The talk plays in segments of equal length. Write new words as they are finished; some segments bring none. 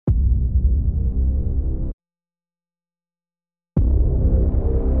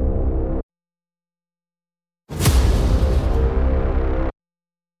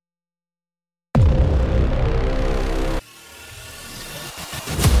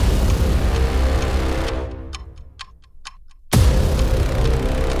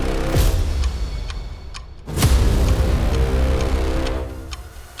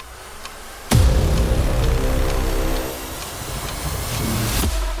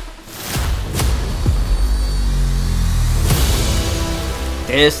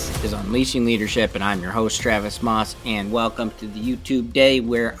This is Unleashing Leadership, and I'm your host, Travis Moss, and welcome to the YouTube day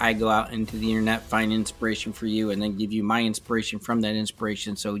where I go out into the internet, find inspiration for you, and then give you my inspiration from that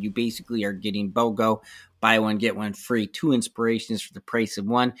inspiration. So you basically are getting BOGO, buy one, get one free, 2 inspirations for the price of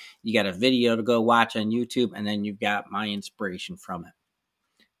one. You got a video to go watch on YouTube, and then you've got my inspiration from it.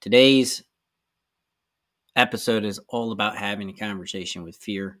 Today's episode is all about having a conversation with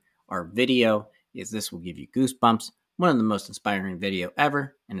fear. Our video is This Will Give You Goosebumps. One of the most inspiring video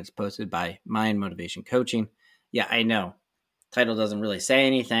ever, and it's posted by Mind Motivation Coaching. Yeah, I know. Title doesn't really say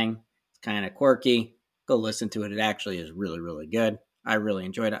anything. It's kind of quirky. Go listen to it. It actually is really, really good. I really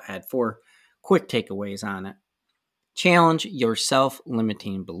enjoyed it. I had 4 quick takeaways on it. Challenge your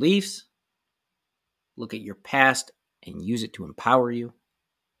self-limiting beliefs. Look at your past and use it to empower you.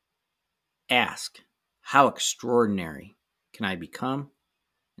 Ask, how extraordinary can I become?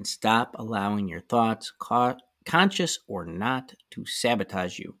 And stop allowing your thoughts, conscious or not, to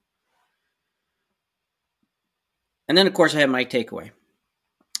sabotage you. And then, of course, I have my takeaway,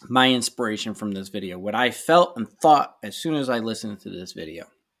 my inspiration from this video, what I felt and thought as soon as I listened to this video.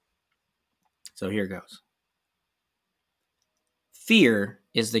 So here goes. Fear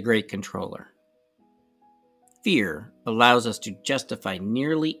is the great controller. Fear allows us to justify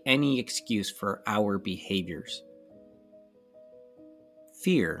nearly any excuse for our behaviors.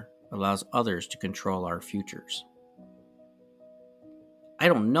 Fear allows others to control our futures. I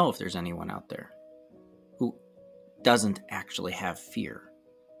don't know if there's anyone out there who doesn't actually have fear.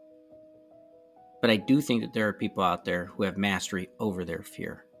 But I do think that there are people out there who have mastery over their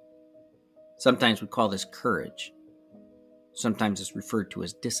fear. Sometimes we call this courage. Sometimes it's referred to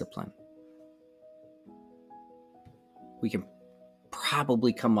as discipline. We can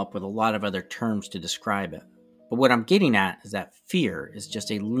probably come up with a lot of other terms to describe it. But what I'm getting at is that fear is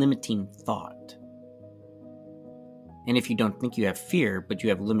just a limiting thought. And if you don't think you have fear, but you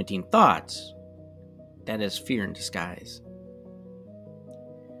have limiting thoughts, that is fear in disguise.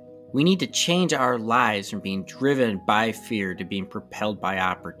 We need to change our lives from being driven by fear to being propelled by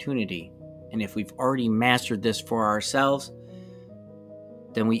opportunity. And if we've already mastered this for ourselves,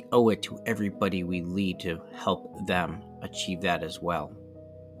 then we owe it to everybody we lead to help them achieve that as well.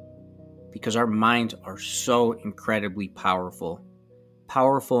 Because our minds are so incredibly powerful.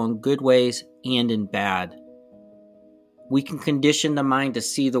 Powerful in good ways and in bad. We can condition the mind to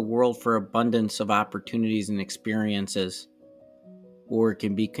see the world for abundance of opportunities and experiences. Or it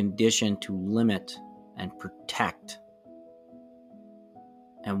can be conditioned to limit and protect.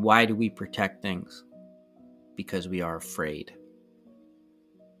 And why do we protect things? Because we are afraid.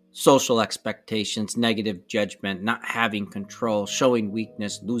 Social expectations, negative judgment, not having control, showing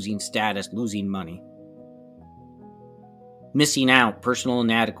weakness, losing status, losing money. Missing out, personal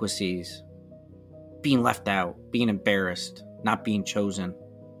inadequacies, being left out, being embarrassed, not being chosen,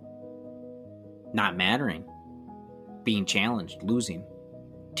 not mattering, being challenged, losing,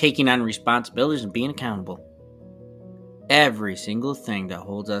 taking on responsibilities and being accountable. Every single thing that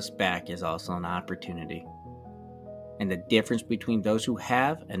holds us back is also an opportunity. And the difference between those who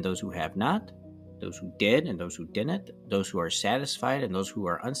have and those who have not, those who did and those who didn't, those who are satisfied and those who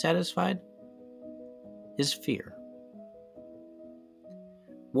are unsatisfied, is fear.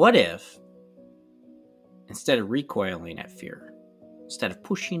 What if, instead of recoiling at fear, instead of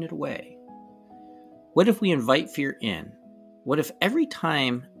pushing it away, what if we invite fear in? What if every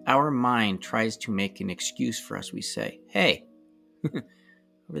time our mind tries to make an excuse for us, we say, hey, over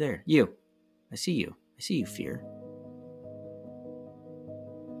there, you, I see you, fear.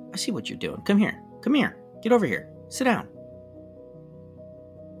 I see what you're doing. Come here, get over here, sit down.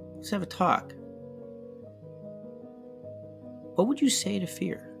 Let's have a talk. What would you say to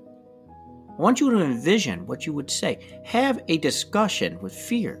fear? I want you to envision what you would say. Have a discussion with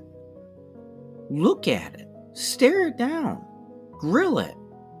fear. Look at it. Stare it down. Grill it.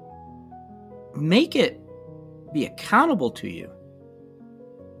 Make it be accountable to you.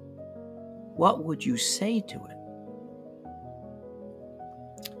 What would you say to it?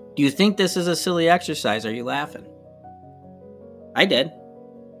 Do you think this is a silly exercise? Are you laughing? I did.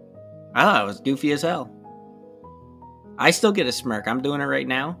 I thought it was goofy as hell. I still get a smirk. I'm doing it right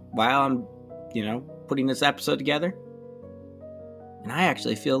now while I'm, putting this episode together. And I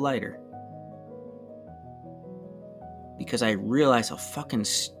actually feel lighter. Because I realize how fucking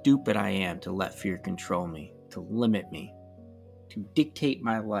stupid I am to let fear control me, to limit me, to dictate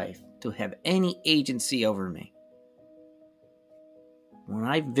my life, to have any agency over me. When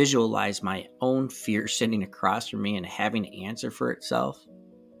I visualize my own fear sitting across from me and having to answer for itself,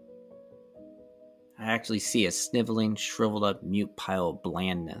 I actually see a sniveling, shriveled up, mute pile of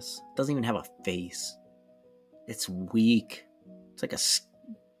blandness. It doesn't even have a face. It's weak. It's like a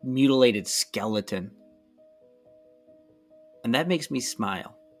mutilated skeleton. And that makes me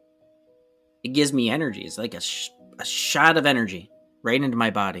smile. It gives me energy. It's like a shot of energy right into my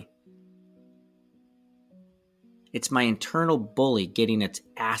body. It's my internal bully getting its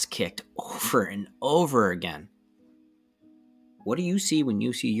ass kicked over and over again. What do you see when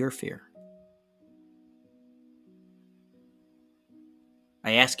you see your fear?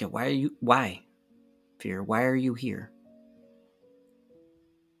 I ask it, why? Fear, why are you here?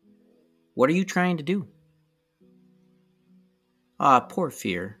 What are you trying to do? Ah, poor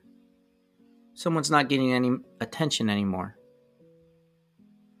fear. Someone's not getting any attention anymore.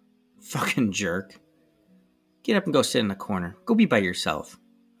 Fucking jerk. Get up and go sit in the corner. Go be by yourself.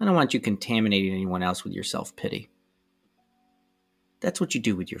 I don't want you contaminating anyone else with your self-pity. That's what you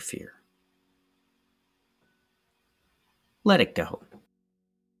do with your fear. Let it go.